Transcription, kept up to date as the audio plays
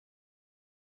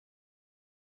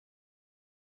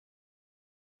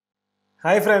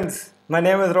Hi friends, my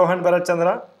name is Rohan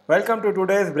Bharatchandra. Welcome to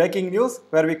today's breaking news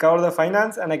where we cover the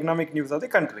finance and economic news of the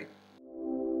country.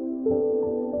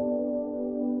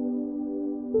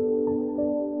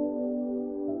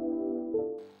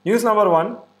 News number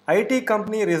 1, IT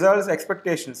company results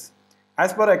expectations.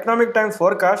 As per Economic Times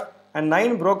forecast and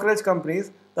 9 brokerage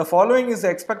companies, the following is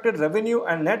the expected revenue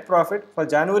and net profit for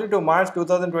January to March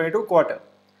 2022 quarter.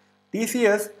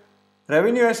 TCS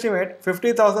revenue estimate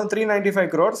 50,395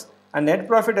 crores and net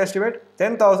profit estimate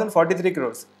 10,043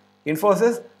 crores.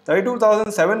 Infosys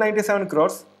 32,797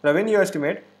 crores revenue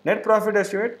estimate, net profit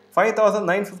estimate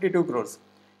 5,952 crores.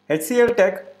 HCL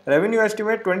Tech revenue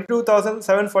estimate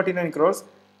 22,749 crores,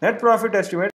 net profit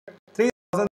estimate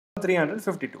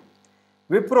 3,352.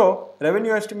 Wipro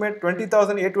revenue estimate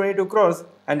 20,822 crores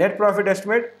and net profit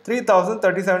estimate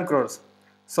 3,037 crores.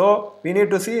 So we need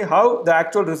to see how the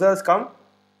actual results come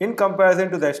in comparison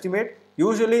to the estimate.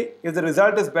 Usually if the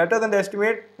result is better than the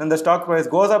estimate, then the stock price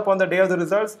goes up on the day of the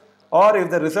results, or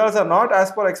if the results are not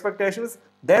as per expectations,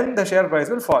 then the share price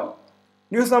will fall.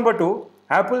 News number 2,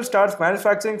 Apple starts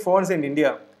manufacturing phones in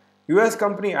India. US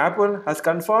company Apple has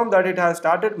confirmed that it has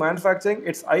started manufacturing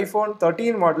its iPhone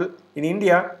 13 model in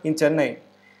India in Chennai.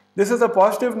 This is a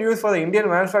positive news for the Indian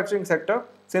manufacturing sector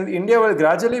since India will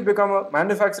gradually become a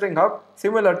manufacturing hub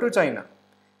similar to China.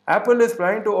 Apple is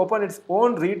planning to open its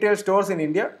own retail stores in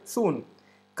India soon.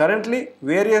 Currently,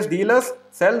 various dealers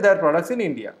sell their products in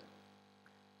India.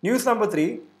 News number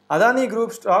 3, Adani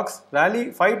Group stocks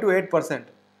rally 5 to 8%.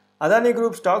 Adani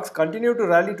Group stocks continue to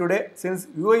rally today since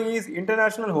UAE's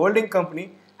international holding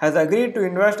company has agreed to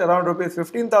invest around Rs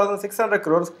 15,600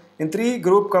 crores in 3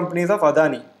 group companies of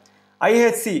Adani.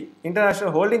 IHC, International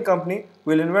Holding Company,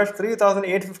 will invest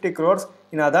 3,850 crores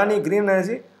in Adani Green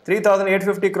Energy,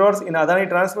 3,850 crores in Adani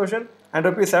Transmission, and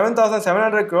Rs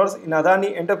 7,700 crores in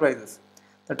Adani Enterprises.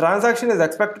 The transaction is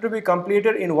expected to be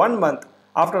completed in 1 month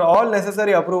after all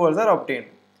necessary approvals are obtained.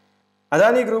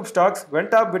 Adani Group stocks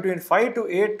went up between 5 to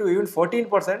 8 to even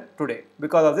 14% today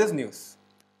because of this news.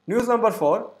 News number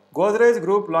 4, Godrej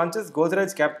Group launches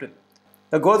Godrej Capital.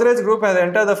 The Godrej Group has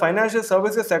entered the financial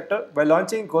services sector by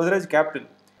launching Godrej Capital.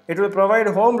 It will provide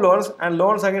home loans and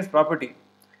loans against property.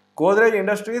 Godrej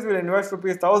Industries will invest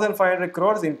Rs 1,500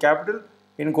 crores in capital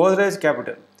in Godrej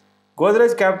Capital.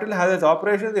 Godrej Capital has its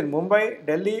operations in Mumbai,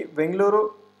 Delhi,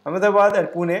 Bengaluru, Ahmedabad and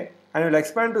Pune and will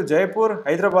expand to Jaipur,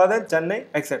 Hyderabad and Chennai,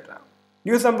 etc.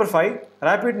 News number 5,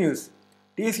 Rapid News.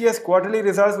 TCS quarterly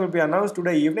results will be announced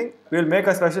today evening. We will make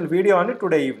a special video on it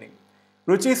today evening.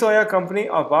 Ruchi Soya company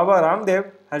of Baba Ramdev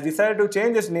has decided to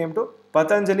change its name to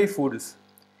Patanjali Foods.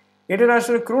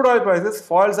 International crude oil prices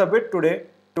falls a bit today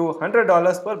to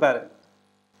 $100 per barrel.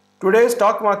 Today's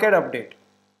stock market update.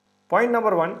 Point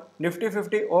number 1, Nifty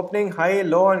 50 opening high,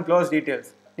 low and close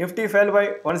details. Nifty fell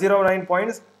by 109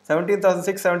 points,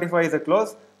 17,675 is the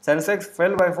close. Sensex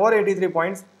fell by 483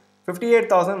 points,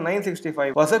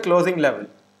 58,965 was the closing level.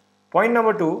 Point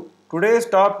number 2, today's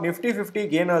top Nifty 50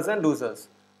 gainers and losers.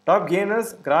 Top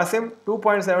gainers, Grasim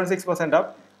 2.76%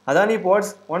 up, Adani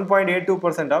Ports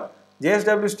 1.82% up,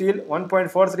 JSW Steel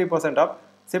 1.43% up,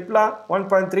 Cipla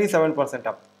 1.37%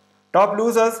 up. Top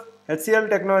losers, HCL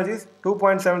Technologies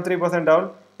 2.73%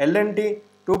 down, L&T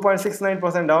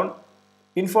 2.69% down,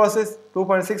 Infosys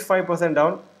 2.65%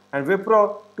 down and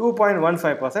Wipro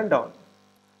 2.15% down.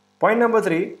 Point number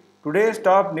 3, today's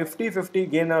top Nifty 50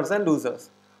 gainers and losers.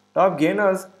 Top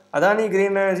gainers, Adani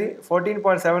Green Energy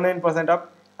 14.79%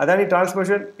 up, Adani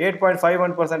Transmission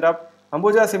 8.51% up,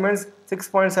 Ambuja Cements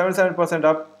 6.77%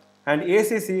 up and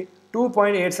ACC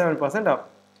 2.87% up.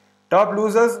 Top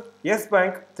losers, Yes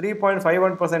Bank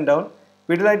 3.51% down,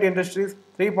 Pidilite Industries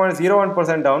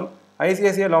 3.01% down,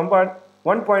 ICICI Lombard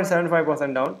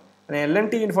 1.75% down and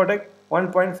L&T Infotech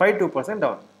 1.52%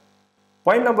 down.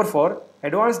 Point number 4,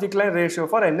 advanced decline ratio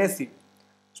for NSE.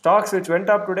 Stocks which went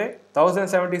up today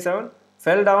 1077,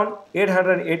 fell down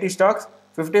 880 stocks,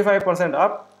 55%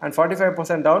 up and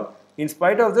 45% down. In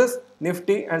spite of this,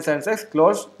 Nifty and Sensex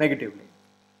closed negatively.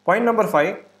 Point number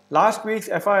 5, last week's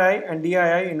FII and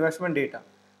DII investment data.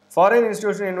 Foreign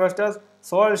institutional investors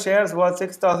sold shares worth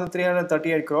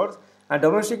 6,338 crores and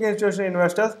domestic institutional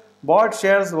investors bought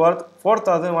shares worth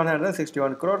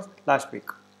 4,161 crores last week.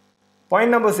 Point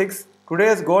number 6,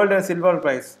 today's gold and silver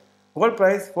price. Gold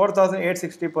price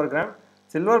 4,860 per gram,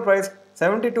 silver price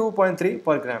 72.3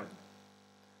 per gram.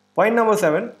 Point number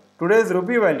 7, today's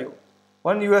rupee value.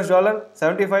 1 US dollar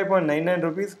 75.99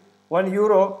 rupees, 1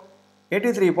 euro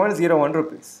 83.01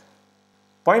 rupees.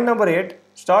 Point number 8,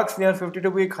 stocks near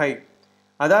 52-week high.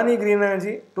 Adani Green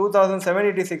Energy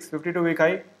 2,786 52-week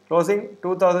high, closing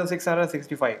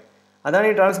 2,665.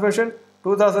 Adani Transmission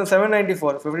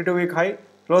 2,794 52-week high,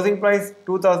 closing price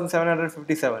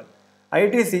 2757.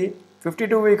 ITC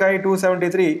 52-week high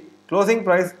 273, closing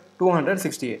price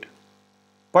 268.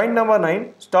 Point number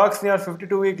 9, stocks near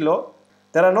 52-week low.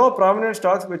 There are no prominent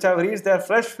stocks which have reached their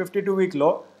fresh 52-week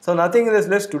low, so nothing in this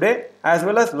list today as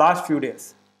well as last few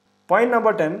days. Point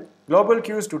number 10, global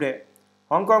cues today.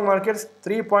 Hong Kong markets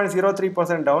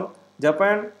 3.03% down,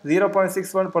 Japan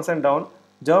 0.61% down,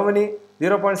 Germany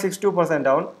 0.62%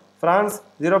 down, France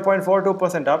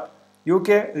 0.42% up,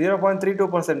 UK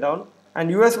 0.32% down,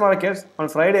 and US markets on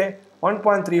Friday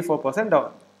 1.34%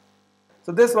 down.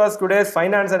 So this was today's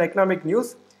finance and economic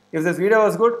news. If this video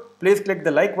was good, please click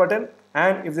the like button,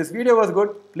 and if this video was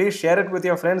good, please share it with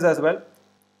your friends as well.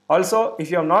 Also,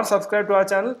 if you have not subscribed to our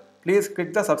channel, please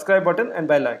click the subscribe button and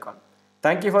bell icon.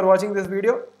 Thank you for watching this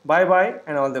video. Bye bye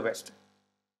and all the best.